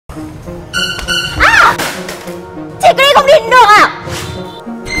không đi được à?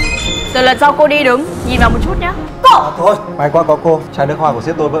 Từ lần sau cô đi đứng, nhìn vào một chút nhá. Cô! Thôi, may quá có cô. Chai nước hoa của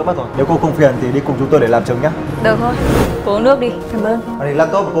sếp tôi vỡ mất rồi. Nếu cô không phiền thì đi cùng chúng tôi để làm chứng nhá. Được thôi, cô uống nước đi, cảm ơn. Thì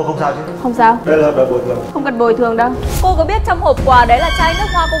laptop của cô không sao chứ? Không sao. Đây là hợp đồng bồi thường. Không cần bồi thường đâu. Cô có biết trong hộp quà đấy là chai nước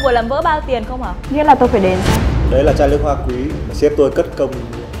hoa cô vừa làm vỡ bao tiền không hả? Nghĩa là tôi phải đền. Đấy là chai nước hoa quý mà sếp tôi cất công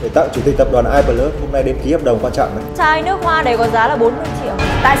để tặng chủ tịch tập đoàn iPlus hôm nay đến ký hợp đồng quan trọng đấy. Chai nước hoa đấy có giá là 40 triệu.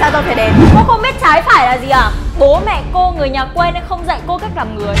 Tại sao tôi phải đền? Cô không biết trái phải là gì à? Bố mẹ cô người nhà quê nên không dạy cô cách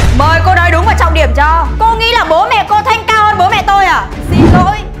làm người. Mời cô nói đúng vào trọng điểm cho. Cô nghĩ là bố mẹ cô thanh cao hơn bố mẹ tôi à? Xin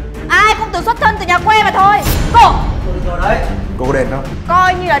lỗi, ai cũng từ xuất thân từ nhà quê mà thôi. Cô! Tôi rồi đấy. Cô có đền không?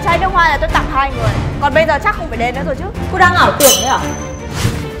 Coi như là chai nước hoa là tôi tặng hai người. Còn bây giờ chắc không phải đền nữa rồi chứ. Cô đang ảo tưởng đấy à?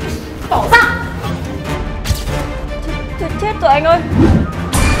 Tỏ ra! Chết rồi anh ơi.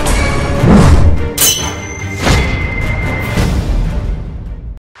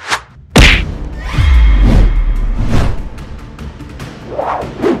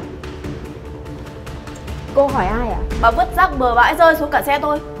 Cô hỏi ai à? Bà vứt rác bừa bãi rơi xuống cả xe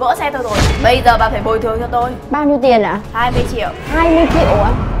tôi, vỡ xe tôi rồi. Bây giờ bà phải bồi thường cho tôi. Bao nhiêu tiền ạ? 20 triệu. 20 triệu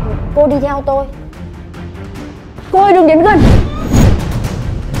ạ? Cô đi theo tôi. Cô ơi đừng đến gần.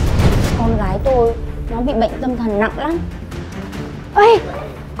 Con gái tôi nó bị bệnh tâm thần nặng lắm. Ê,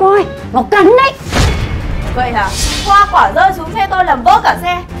 cô ơi, nó cắn đấy. Vậy hả? Hoa quả rơi xuống xe tôi làm vỡ cả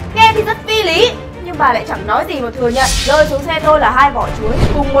xe. Nghe thì rất phi lý, nhưng bà lại chẳng nói gì mà thừa nhận. Rơi xuống xe tôi là 2 vỏ chuối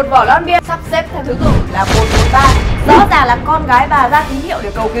cùng 1 vỏ lon bia, sắp xếp theo thứ tự là 1, 1, 3. Rõ ràng là con gái bà ra tín hiệu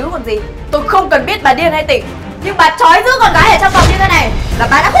để cầu cứu còn gì. Tôi không cần biết bà điên hay tỉnh, nhưng bà trói giữ con gái ở trong phòng như thế này là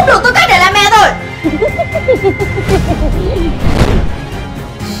bà đã không đủ tư cách để làm mẹ rồi.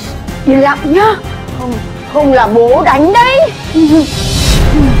 Yên lặng nhá. Không là bố đánh đấy.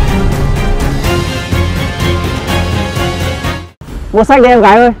 Mua sách đi em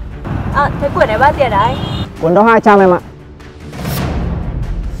gái ơi. Thế quyển này bao tiền hả anh? Cuốn đó 200 em ạ.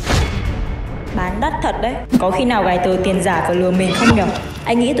 Bán đắt thật đấy. Có khi nào gài tờ tiền giả và lừa mình không nhở?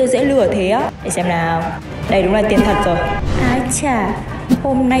 Anh nghĩ tôi dễ lừa thế á? Để xem nào. Đây đúng là tiền thật rồi. Ái chà,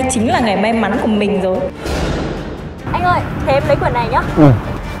 hôm nay chính là ngày may mắn của mình rồi. Anh ơi, thế em lấy quyển này nhá.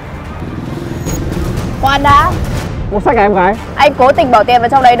 Khoan đã. Mua sách à em gái? Anh cố tình bỏ tiền vào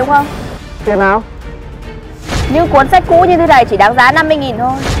trong đấy đúng không? Tiền nào? Nhưng cuốn sách cũ như thế này chỉ đáng giá 50.000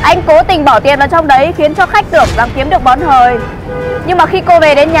 thôi. Anh cố tình bỏ tiền vào trong đấy khiến cho khách tưởng rằng kiếm được món hời. Nhưng mà khi cô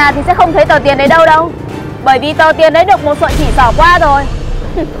về đến nhà thì sẽ không thấy tờ tiền đấy đâu. Bởi vì tờ tiền đấy được một sợi chỉ xỏ qua rồi.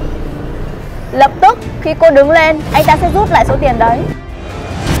 Lập tức khi cô đứng lên, anh ta sẽ rút lại số tiền đấy.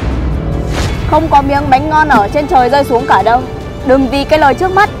 Không có miếng bánh ngon ở trên trời rơi xuống cả đâu. Đừng vì cái lời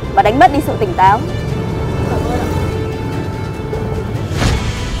trước mắt và đánh mất đi sự tỉnh táo.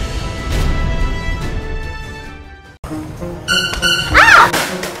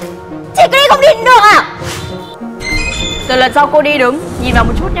 Chị cứ đi không đi được à? Từ lần sau cô đi đứng, nhìn vào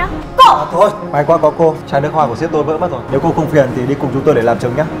một chút nhá. Cô! Thôi, may quá có cô. Chai nước hoa của sếp tôi vỡ mất rồi. Nếu cô không phiền thì đi cùng chúng tôi để làm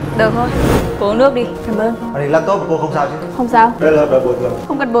chứng nhá. Được thôi, Cô uống nước đi, cảm ơn. Thì laptop của cô không sao chứ? Không sao. Đây là hợp đồng bồi thường.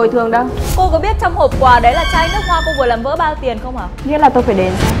 Không cần bồi thường đâu. Cô có biết trong hộp quà đấy là chai nước hoa cô vừa làm vỡ bao tiền không hả? Nghĩa là tôi phải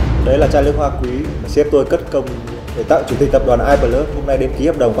đền. Đấy là chai nước hoa quý mà sếp tôi cất công để tặng chủ tịch tập đoàn iPlus hôm nay đến ký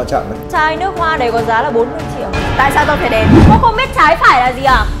hợp đồng quan trọng đấy. Chai nước hoa đấy có giá là 40 triệu. Tại sao tôi phải đền? Cô không biết trái phải là gì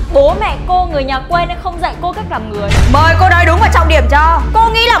à? Bố mẹ cô người nhà quê nên không dạy cô cách làm người. Mời cô nói đúng vào trọng điểm cho. Cô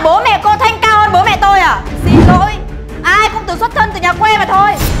nghĩ là bố mẹ cô thanh cao hơn bố mẹ tôi à? Xin lỗi, ai cũng từ xuất thân từ nhà quê mà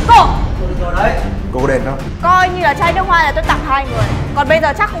thôi. Cô! Tôi rồi đấy. Cô có đền không? Coi như là chai nước hoa là tôi tặng hai người. Còn bây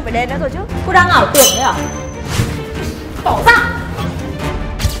giờ chắc không phải đền nữa rồi chứ. Cô đang ảo tưởng đấy à? Tỏ ra!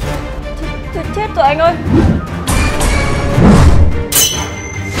 Chết rồi anh ơi.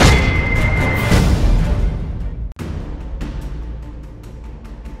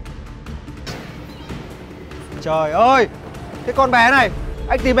 Trời ơi, cái con bé này,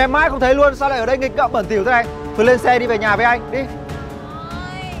 anh tìm em mãi không thấy luôn, sao lại ở đây nghịch ngợm bẩn thỉu thế này? Thôi lên xe đi về nhà với anh, đi.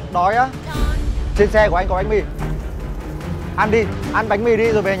 Đói á? Trên xe của anh có bánh mì. Ăn đi, ăn bánh mì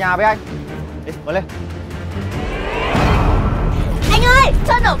đi rồi về nhà với anh. Đi, mở lên. Anh ơi,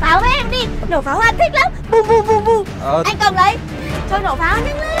 chơi nổ pháo với em đi. Nổ pháo Hoan thích lắm. Bùm bùm bùm bùm. Anh cầm lấy. Chơi nổ pháo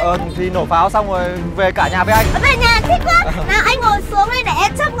nhanh lên. Thì nổ pháo xong rồi về cả nhà với anh. Về nhà thích quá. Nào anh ngồi xuống đây để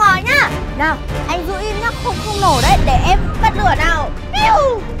em châm ngòi nhá. Nào, anh giữ im nhá, không nổ đấy, để em bắt lửa nào.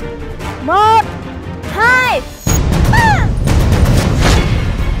 1, 2, 3.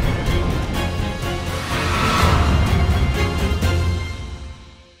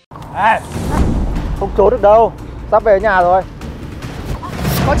 Ê, không trốn được đâu, sắp về nhà rồi.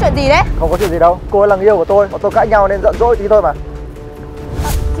 Có chuyện gì đấy? Không có chuyện gì đâu, cô ấy là người yêu của tôi, bọn tôi cãi nhau nên giận dỗi tí thôi mà.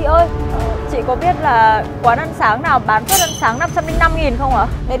 Chị ơi, chị có biết là quán ăn sáng nào bán suất ăn sáng 505.000 không ạ?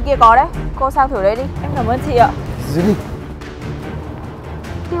 Bên kia có đấy, cô sang thử đấy đi. Em cảm ơn chị ạ. Dưới đi.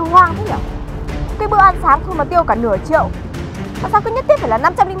 Tiêu hoang thế nhỉ? Cái bữa ăn sáng thôi mà tiêu cả nửa triệu. Mà sao cứ nhất thiết phải là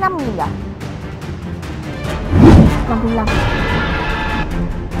 505.000 nhỉ? 505.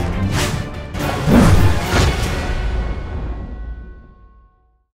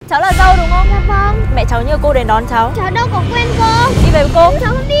 Cháu là dâu đúng không? Dạ vâng. Mẹ cháu nhờ cô đến đón cháu. Cháu đâu có quen cô. Đi về với cô.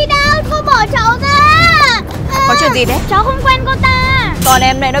 Cháu không đi đâu, cô bỏ cháu ra. Có chuyện gì đấy? Cháu không quen cô ta. Còn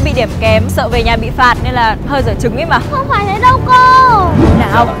em này nó bị điểm kém, sợ về nhà bị phạt nên là hơi dở trứng ấy mà. Không phải thế đâu cô.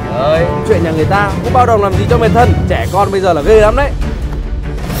 Nào? Ơi, chuyện nhà người ta cũng bao đồng làm gì cho mệt thân. Trẻ con bây giờ là ghê lắm đấy.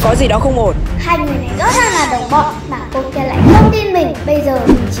 Có gì đó không ổn. Hai người này rõ ràng là đồng bọn mà cô kia lại không tin mình. Bây giờ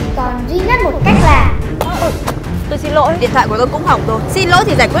mình chỉ còn duy nhất một cách là Tôi xin lỗi. Điện thoại của tôi cũng hỏng rồi. Xin lỗi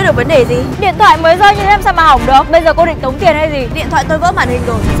thì giải quyết được vấn đề gì? Điện thoại mới rơi như thế làm sao mà hỏng được? Bây giờ cô định tống tiền hay gì? Điện thoại tôi vỡ màn hình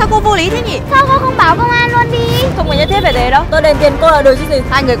rồi. Sao cô vô lý thế nhỉ? sao cô không báo công an luôn đi. Không có nhất thiết phải thế đâu. Tôi đền tiền cô là được chứ gì.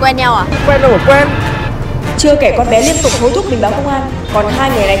 Hai người quen nhau à? Quen đâu mà quen. Chưa kể con bé liên tục hối thúc mình báo công an. Còn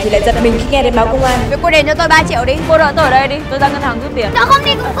hai người này thì lại giật mình khi nghe đến báo công an. Vậy cô đền cho tôi 3 triệu đi. Cô đợi tôi ở đây đi, tôi ra ngân hàng rút tiền. Cháu không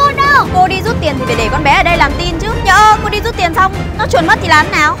đi cùng cô đâu. Cô đi rút tiền thì phải để con bé ở đây làm tin chứ. Nhỡ cô đi rút tiền xong nó chuồn mất thì làm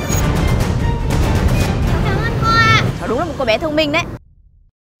thế nào? Cảm ơn cô ạ. Cháu đúng là một cô bé thông minh đấy.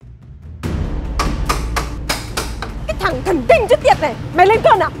 Cái thằng thần kinh chết tiệt này, mày lên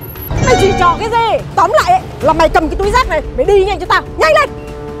cơn à? Mày chỉ trò cái gì? Tóm lại ấy, là mày cầm cái túi rác này, mày đi nhanh cho tao, nhanh lên!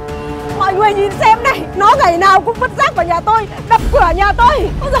 Mọi người nhìn xem này, nó ngày nào cũng vứt rác vào nhà tôi, đập cửa nhà tôi.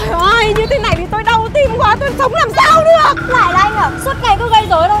 Ôi giời ơi, như thế này thì tôi đau tim quá, tôi sống làm sao được? Lại là anh à, suốt ngày cứ gây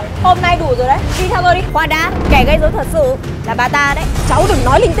rối thôi. Hôm nay đủ rồi đấy, đi theo tôi đi. Khoan đã, kẻ gây rối thật sự là bà ta đấy. Cháu đừng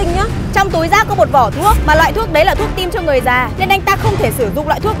nói linh tinh nhá. Trong túi rác có một vỏ thuốc, mà loại thuốc đấy là thuốc tim cho người già, nên anh ta không thể sử dụng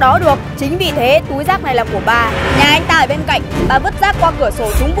loại thuốc đó được. Chính vì thế túi rác này là của bà. Nhà anh ta ở bên cạnh, bà vứt rác qua cửa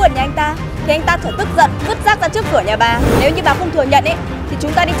sổ xuống vườn nhà anh ta, thì anh ta trở tức giận vứt rác ra trước cửa nhà bà. Nếu như bà không thừa nhận ấy thì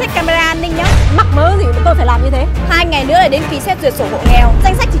chúng ta đi check camera an ninh nhá. Mắc mớ gì mà tôi phải làm như thế? 2 ngày nữa là đến kỳ xét duyệt sổ hộ nghèo,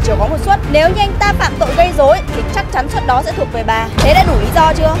 danh sách chỉ chỉ có một suất. Nếu như anh ta phạm tội gây rối thì chắc chắn suất đó sẽ thuộc về bà. Thế đã đủ lý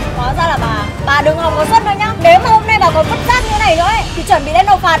do chưa? Hóa ra là bà đừng hòng có suất nữa nhá. Nếu mà hôm nay bà còn vứt rác như này nữa ấy thì chuẩn bị lên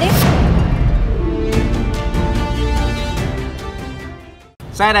nộp phạt đi.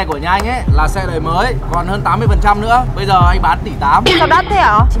 Xe này của nhà anh ấy là xe đời mới, còn hơn 80% nữa. Bây giờ anh bán tỷ 8. Sao đắt thế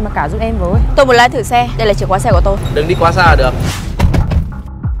hả? Chị mà cả giúp em với. Tôi muốn lái thử xe, đây là chìa khóa xe của tôi. Đừng đi quá xa là được.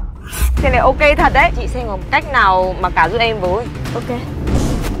 Xe này ok thật đấy. Chị xem có cách nào mà cả giúp em với. Ok.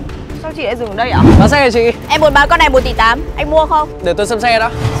 Sao chị lại dừng ở đây ạ? Bán xe này chị. Em muốn bán con này 1 tỷ 8, anh mua không? Để tôi xem xe đã.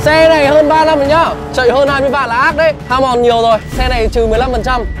 Xe này hơn 3 năm rồi nhá. Chạy hơn 20 vạn là ác đấy. Ham hòn nhiều rồi. Xe này trừ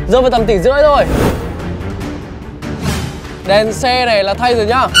 15%, rơi vào tầm 1,5 tỷ thôi. Đèn xe này là thay rồi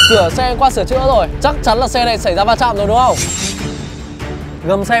nhá. Cửa xe qua sửa chữa rồi. Chắc chắn là xe này xảy ra va chạm rồi đúng không?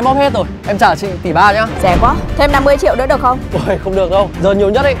 Gầm xe móc hết rồi. Em trả chị 1,3 tỷ nhá. Rẻ quá. Thêm 50 triệu nữa được không? Ôi không được đâu. Giờ nhiều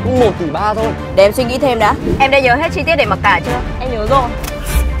nhất ấy cũng 1,3 tỷ thôi. Để em suy nghĩ thêm đã. Em đã nhớ hết chi tiết để mặc cả chưa? Em nhớ rồi.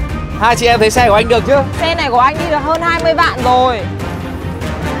 Hai chị em thấy xe của anh được chứ? Xe này của anh đi được hơn 20 vạn rồi.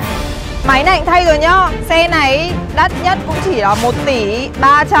 Máy này anh thay rồi nhá. Xe này đắt nhất cũng chỉ là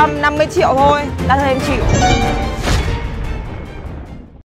 1,350 tỷ thôi. Đắt hơn em chịu.